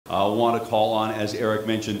want to call on, as Eric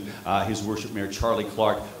mentioned, His Worship Mayor Charlie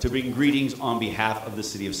Clark to bring greetings on behalf of the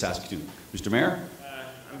City of Saskatoon. Mr. Mayor?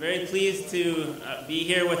 I'm very pleased to be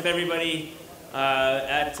here with everybody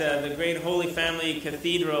at the Great Holy Family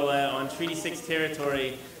Cathedral on Treaty 6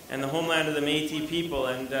 territory and the homeland of the Métis people.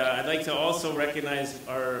 And I'd like to also recognize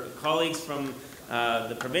our colleagues from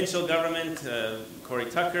the provincial government, Corey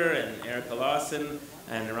Tucker and Erica Lawson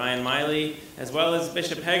and Ryan Miley, as well as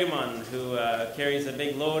Bishop Hegemon, who carries a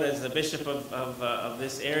big load as the bishop of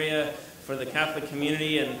this area for the Catholic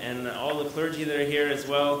community, and all the clergy that are here as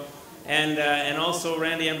well. And also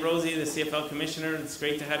Randy Ambrosi, the CFL Commissioner. It's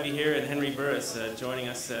great to have you here, and Henry Burris joining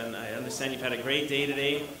us. And I understand you've had a great day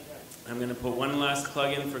today. I'm going to put one last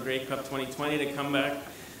plug in for Grey Cup 2020 to come back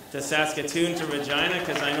to Saskatoon, to Regina,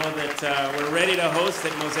 because I know that we're ready to host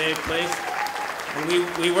at Mosaic Place.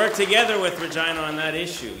 And we work together with Regina on that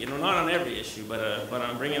issue. You know, not on every issue, but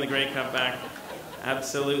on bringing the Grey Cup back.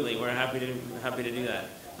 Absolutely, we're happy to do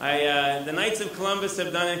that. The Knights of Columbus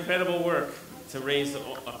have done incredible work to raise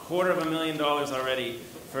 $250,000 already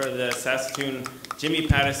for the Saskatoon Jimmy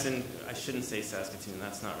Pattison. I shouldn't say Saskatoon,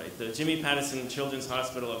 that's not right. The Jimmy Pattison Children's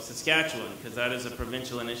Hospital of Saskatchewan, because that is a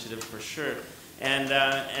provincial initiative for sure. And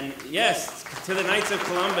yes, to the Knights of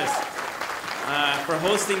Columbus for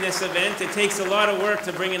hosting this event. It takes a lot of work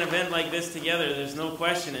to bring an event like this together, there's no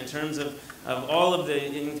question, in terms of all of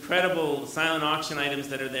the incredible silent auction items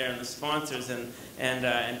that are there and the sponsors,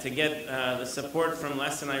 and to get the support from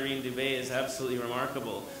Les and Irene Dubé is absolutely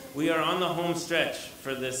remarkable. We are on the home stretch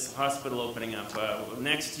for this hospital opening up.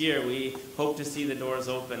 Next year we hope to see the doors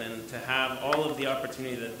open and to have all of the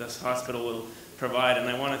opportunity that this hospital will provide. And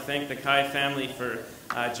I want to thank the Kai family for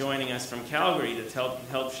joining us from Calgary to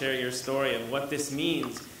help share your story of what this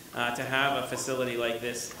means to have a facility like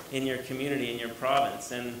this in your community, in your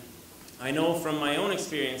province. And I know from my own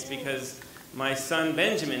experience, because my son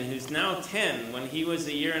Benjamin, who's now 10, when he was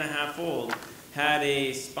 1.5 years old, had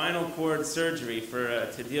a spinal cord surgery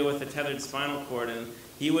to deal with a tethered spinal cord, and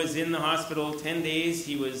he was in the hospital 10 days.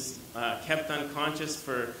 He was kept unconscious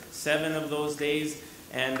for 7 of those days.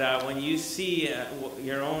 And when you see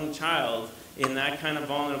your own child in that kind of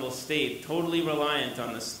vulnerable state, totally reliant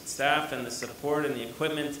on the staff and the support and the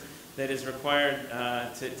equipment that is required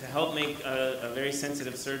to help make a very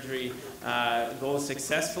sensitive surgery go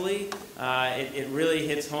successfully, it really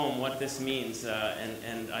hits home what this means.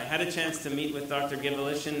 And I had a chance to meet with Dr.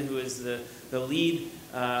 Gibelishin, who is the lead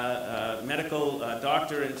medical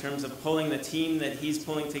doctor in terms of pulling the team that he's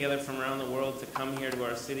pulling together from around the world to come here to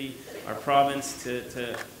our city, our province,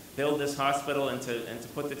 to build this hospital and to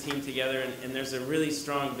put the team together. And there's a really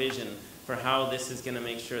strong vision for how this is going to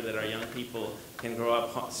make sure that our young people can grow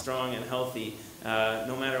up strong and healthy,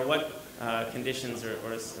 no matter what conditions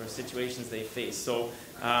or situations they face. So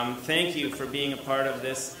thank you for being a part of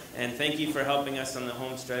this, and thank you for helping us on the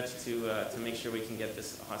home stretch to make sure we can get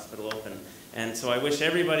this hospital open. And so I wish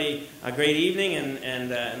everybody a great evening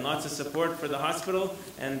and lots of support for the hospital,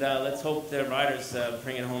 and let's hope the riders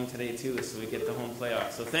bring it home today too, so we get the home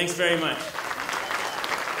playoff. So thanks very much.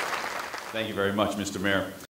 Thank you very much, Mr. Mayor.